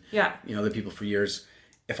years and other people for years,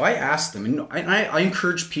 if I ask them, and I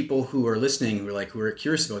encourage people who are listening who are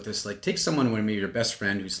curious about this, like take someone, maybe your best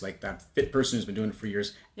friend who's like that fit person who's been doing it for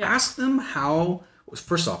years, ask them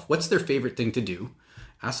first off, what's their favorite thing to do?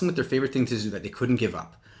 Ask them what their favorite thing to do that they couldn't give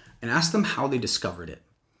up, and ask them how they discovered it.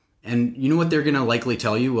 And you know what they're going to likely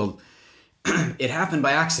tell you? Well, it happened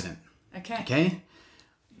by accident. Okay.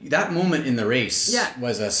 That moment in the race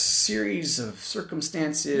was a series of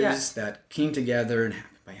circumstances that came together and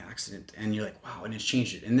happened by accident. And you're like, wow, and it's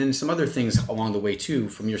changed it. And then some other things along the way too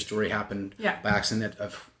from your story happened by accident that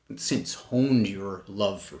have since honed your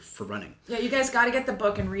love for running. Yeah, you guys got to get the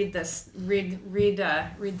book and read this. Read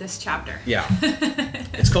this chapter. Yeah.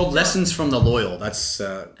 It's called Lessons from the Loyal. That's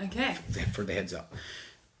for the heads up.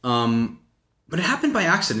 But it happened by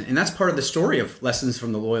accident, and that's part of the story of Lessons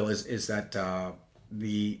from the Loyal is that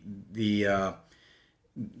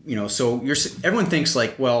so everyone thinks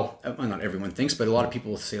like, well, not everyone thinks, but a lot of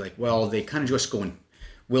people say like, well, they kind of just go and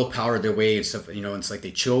willpower their way and stuff, it's like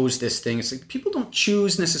they chose this thing. It's like people don't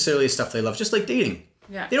choose necessarily stuff they love, just like dating.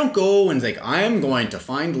 Yeah. They don't go and like, I'm going to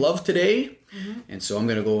find love today, and so I'm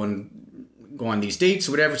going to go on these dates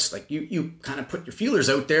or whatever. It's like you kind of put your feelers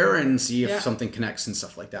out there and see if something connects and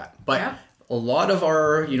stuff like that. But a lot of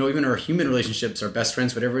our, even our human relationships, our best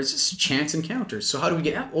friends, whatever, it's just chance encounters. So how do we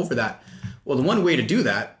get over that? Well, the one way to do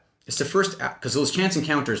that is to first, because those chance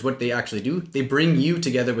encounters, what they actually do, they bring you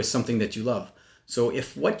together with something that you love. So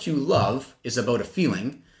if what you love is about a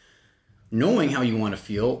feeling, knowing how you want to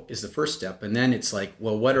feel is the first step. And then it's like,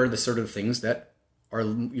 well, what are the sort of things that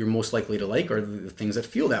you're most likely to like, or the things that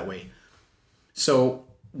feel that way? So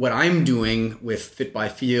what I'm doing with Fit by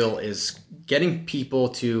Feel is getting people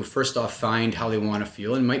to first off find how they want to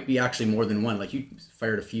feel, and it might be actually more than one. Like you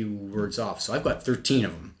fired a few words off, so I've got 13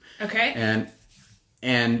 of them. Okay.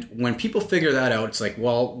 And when people figure that out, it's like,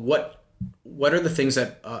 well, what are the things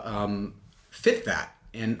that fit that?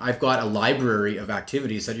 And I've got a library of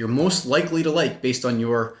activities that you're most likely to like based on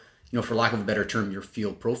your, for lack of a better term, your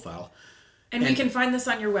field profile. And we can find this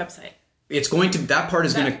on your website. It's going to, that part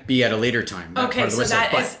is going to be at a later time. Okay, so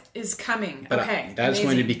that is coming. Okay. That is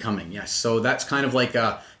going to be coming, yes. So that's kind of like,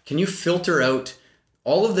 can you filter out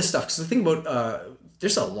all of this stuff? Because the thing about,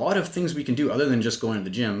 there's a lot of things we can do other than just going to the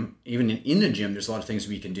gym. Even in the gym, there's a lot of things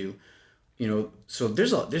we can do. You know, so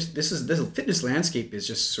this fitness landscape is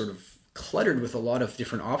just sort of cluttered with a lot of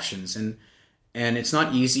different options, and it's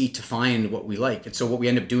not easy to find what we like. And so what we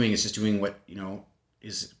end up doing is just doing what,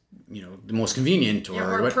 is the most convenient,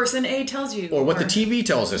 or what person A tells you, or what the TV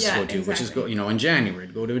tells us to go do, exactly. Which is in January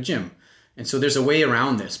to go to a gym. And so there's a way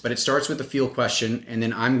around this, but it starts with the feel question, and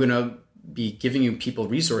then I'm gonna be giving you people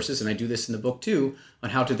resources, and I do this in the book too, on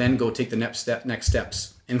how to then go take the next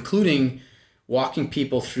steps, including walking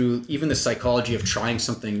people through even the psychology of trying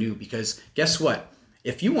something new. Because guess what?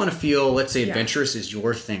 If you want to feel, let's say adventurous is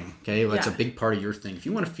your thing, okay? Well, that's a big part of your thing. If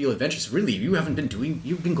you want to feel adventurous, really,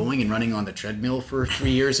 you've been going and running on the treadmill for 3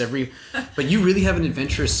 years but you really have an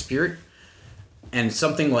adventurous spirit, and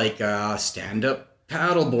something like stand-up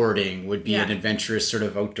paddleboarding would be an adventurous sort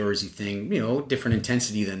of outdoorsy thing, different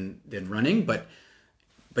intensity than running, but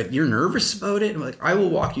you're nervous about it. Like, I will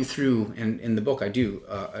walk you through, and in the book I do,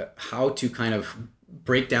 how to kind of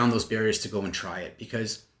break down those barriers to go and try it,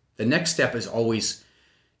 because the next step is always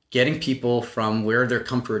getting people from where their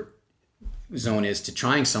comfort zone is to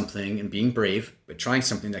trying something and being brave, but trying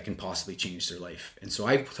something that can possibly change their life. And so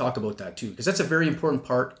I talk about that too, because that's a very important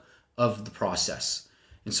part of the process.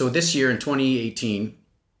 And so this year in 2018,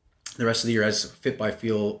 the rest of the year, as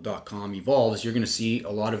fitbyfeel.com evolves, you're going to see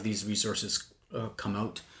a lot of these resources come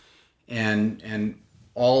out, and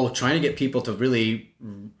all trying to get people to really,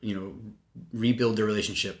 rebuild their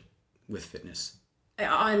relationship with fitness.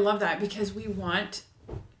 I love that, because we want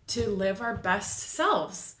to live our best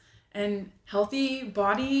selves, and healthy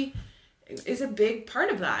body is a big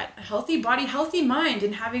part of that. A healthy body, healthy mind,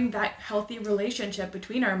 and having that healthy relationship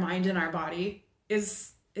between our mind and our body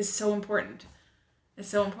is so important. It's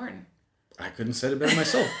so important. I couldn't have said it better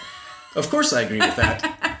myself. Of course I agree with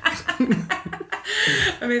that.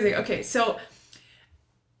 Amazing. Okay, so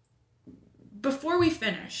before we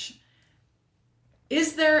finish,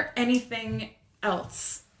 is there anything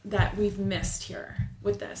else that we've missed here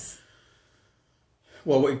with this?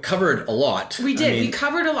 Well, we covered a lot. We did. We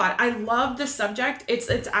covered a lot. I love the subject. It's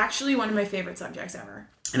actually one of my favorite subjects ever.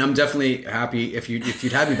 And I'm definitely happy if you'd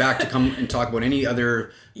had me back to come and talk about any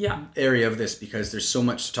other area of this, because there's so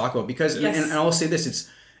much to talk about. Because and I'll say this,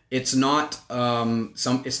 it's not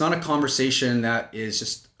a conversation that is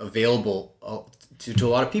just available to a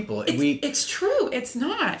lot of people. It's true. It's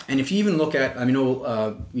not. And if you even look at,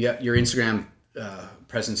 your Instagram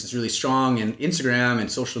presence is really strong, and Instagram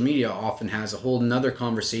and social media often has a whole nother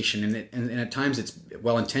conversation, and at times it's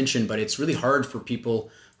well intentioned, but it's really hard for people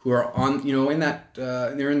who are on, in that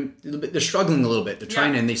they're struggling a little bit. They're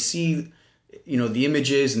trying, and they see, the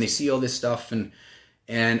images, and they see all this stuff, and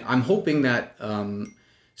I'm hoping that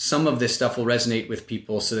some of this stuff will resonate with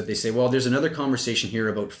people, so that they say, well, there's another conversation here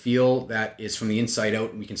about feel that is from the inside out,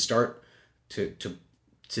 and we can start to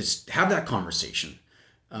have that conversation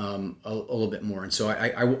a little bit more. And so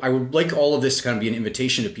I would like all of this to kind of be an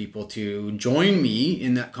invitation to people to join me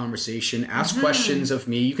in that conversation, ask questions of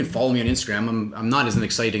me. You can follow me on Instagram. I'm not as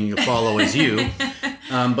exciting to follow as you,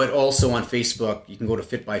 but also on Facebook, you can go to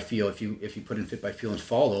Fit by Feel if you put in Fit by Feel and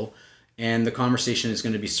follow. And the conversation is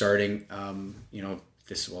going to be starting,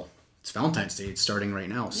 it's Valentine's Day. It's starting right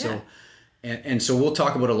now. So, and so we'll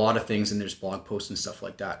talk about a lot of things, and there's blog posts and stuff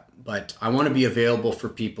like that. But I want to be available for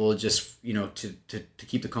people, just, to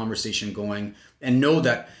keep the conversation going, and know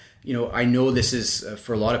that, I know this is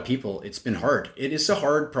for a lot of people, it's been hard. It is a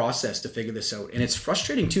hard process to figure this out. And it's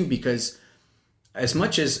frustrating too, because as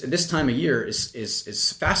much as this time of year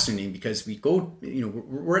is fascinating, because we go,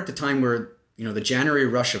 we're at the time where, the January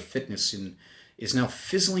rush of fitness is now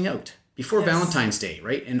fizzling out before Valentine's Day,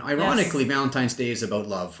 right? And ironically, Valentine's Day is about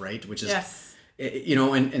love, right? Which is,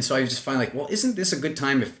 and so I just find like, well, isn't this a good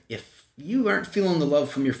time if you aren't feeling the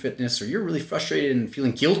love from your fitness, or you're really frustrated and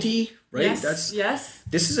feeling guilty, right?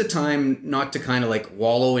 This is a time not to kind of like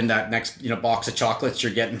wallow in that next, box of chocolates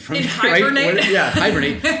you're getting from, hibernate. Right?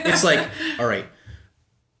 Hibernate. It's like, all right,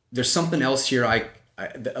 there's something else here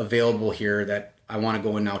available here that I want to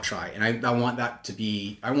go and now try. And I want that to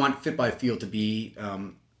be, I want Fit by Feel to be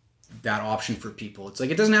that option for people. It's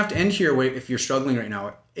like, it doesn't have to end here if you're struggling right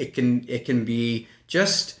now. It can be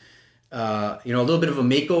just, a little bit of a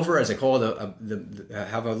makeover, as I call it,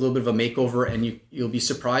 have a little bit of a makeover, and you'll be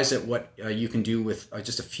surprised at what you can do with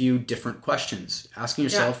just a few different questions, asking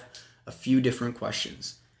yourself a few different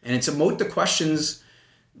questions. And it's about the questions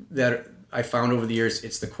that I found over the years,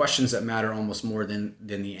 it's the questions that matter almost more than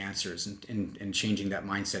the answers, and changing that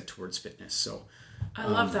mindset towards fitness. So I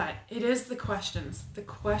love that. It is the questions. The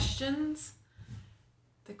questions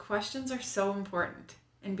are so important,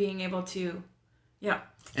 and being able to, yeah.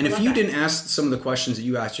 And if you didn't ask some of the questions that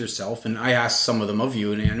you asked yourself, and I asked some of them of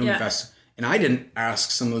you, and I know you've asked, and I didn't ask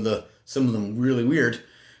some of them really weird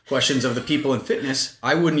questions of the people in fitness,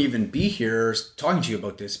 I wouldn't even be here talking to you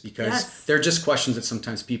about this, because they're just questions that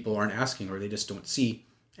sometimes people aren't asking, or they just don't see,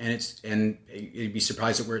 and you'd be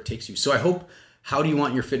surprised at where it takes you. So I hope, how do you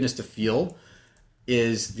want your fitness to feel,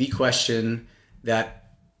 is the question that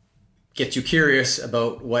gets you curious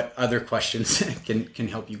about what other questions can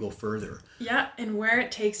help you go further. Yeah, and where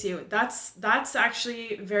it takes you. That's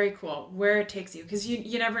actually very cool, where it takes you, because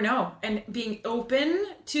you never know. And being open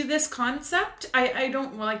to this concept, I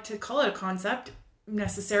don't like to call it a concept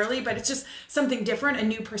necessarily, but it's just something different, a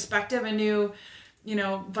new perspective, a new,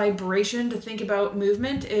 vibration to think about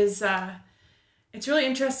movement is, it's really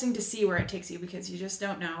interesting to see where it takes you, because you just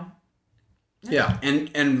don't know. Yeah,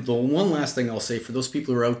 and the one last thing I'll say for those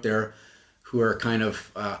people who are out there who are kind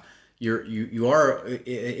of you are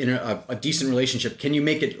in a decent relationship, can you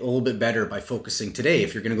make it a little bit better by focusing today,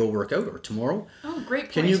 if you're going to go work out, or tomorrow? Oh,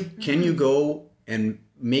 great point. Can you go and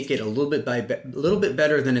make it a little bit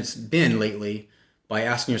better than it's been lately by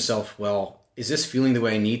asking yourself, well, is this feeling the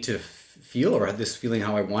way I need to feel, or this feeling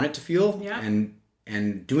how I want it to feel? Yeah.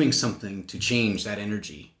 And doing something to change that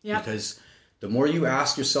energy. Yeah. Because the more you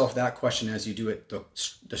ask yourself that question as you do it,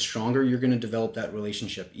 the stronger you're going to develop that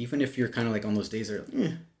relationship. Even if you're kind of like on those days that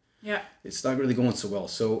it's not really going so well.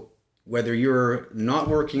 So whether you're not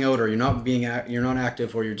working out, or you're not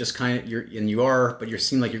active, or you're just but you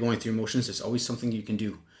seem like you're going through emotions, there's always something you can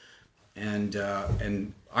do. And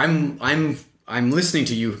I'm listening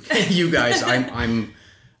to you, you guys. I'm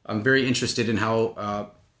very interested in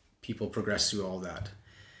how people progress through all that.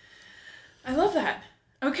 I love that.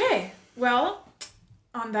 Okay. Well,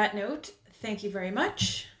 on that note, thank you very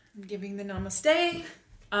much. I'm giving the namaste.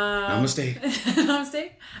 Namaste.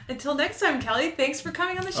 Namaste. Until next time, Kelly, thanks for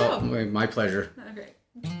coming on the show. Oh, my pleasure. Okay.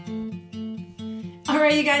 All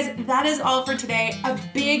right, you guys, that is all for today. A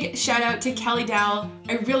big shout out to Kelly Dowell.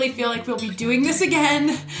 I really feel like we'll be doing this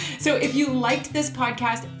again. So if you liked this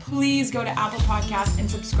podcast, please go to Apple Podcasts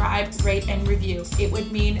and subscribe, rate, and review. It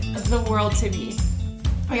would mean the world to me.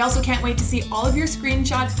 I also can't wait to see all of your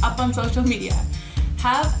screenshots up on social media.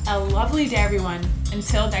 Have a lovely day, everyone.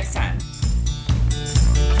 Until next time.